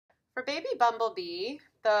For baby Bumblebee,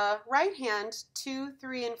 the right hand 2,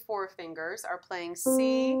 3, and 4 fingers are playing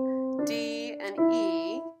C, D, and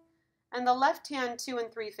E, and the left hand 2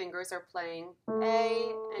 and 3 fingers are playing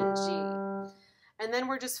A and G. And then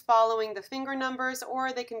we're just following the finger numbers,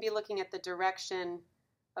 or they can be looking at the direction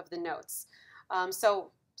of the notes. So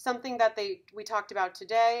something that we talked about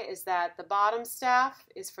today is that the bottom staff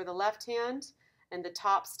is for the left hand and the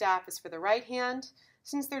top staff is for the right hand.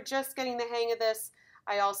 Since they're just getting the hang of this,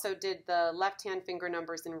 I also did the left hand finger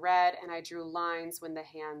numbers in red, and I drew lines when the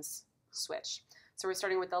hands switch. So we're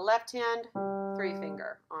starting with the left hand 3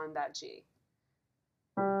 finger on that G.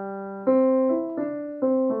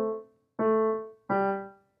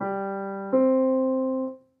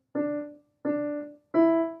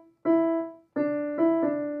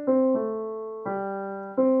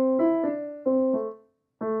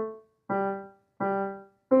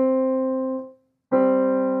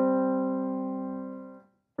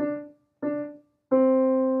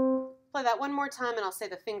 Play that one more time and I'll say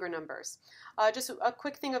the finger numbers. Just a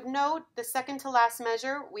quick thing of note, the second to last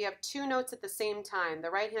measure, we have 2 notes at the same time.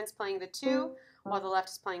 The right hand's playing the 2 while the left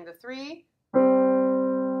is playing the 3.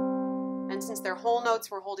 And since they're whole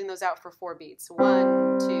notes, we're holding those out for 4 beats.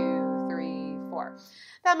 1, 2, 3, 4.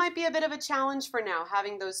 That might be a bit of a challenge for now,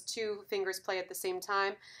 having those 2 fingers play at the same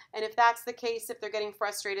time. And if that's the case, if they're getting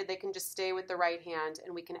frustrated, they can just stay with the right hand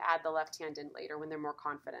and we can add the left hand in later when they're more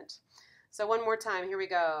confident. So one more time, here we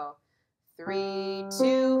go. 3,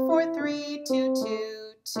 2, 4, 3, 2,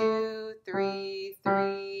 2, 2, 3,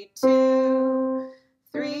 3, 2,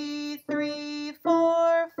 3, 3,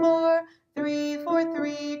 4, 4, 3, 4,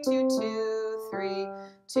 3, 2, 2, 3,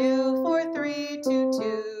 2, 4, 3, 2,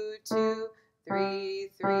 2, 2, 3,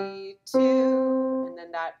 3, 2, and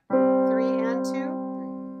then that 3 and 2,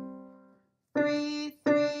 3,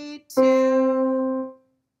 3, 2.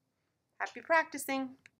 Happy practicing.